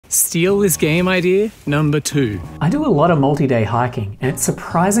Steal this game idea number 2. I do a lot of multi-day hiking, and it's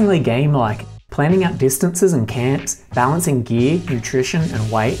surprisingly game-like. Planning out distances and camps, balancing gear, nutrition,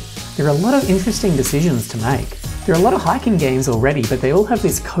 and weight. There are a lot of interesting decisions to make. There are a lot of hiking games already, but they all have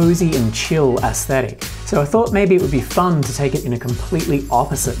this cozy and chill aesthetic. So I thought maybe it would be fun to take it in a completely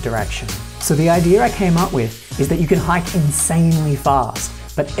opposite direction. So the idea I came up with is that you can hike insanely fast,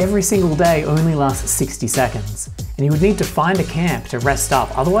 but every single day only lasts 60 seconds. And you would need to find a camp to rest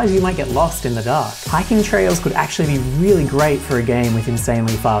up, otherwise you might get lost in the dark. Hiking trails could actually be really great for a game with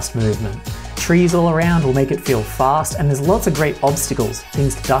insanely fast movement. Trees all around will make it feel fast, and there's lots of great obstacles,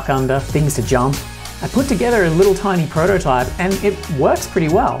 things to duck under, things to jump. I put together a little tiny prototype and it works pretty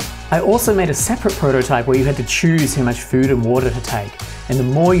well. I also made a separate prototype where you had to choose how much food and water to take, and the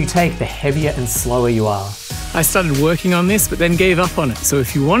more you take, the heavier and slower you are. I started working on this but then gave up on it, so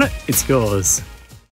if you want it, it's yours.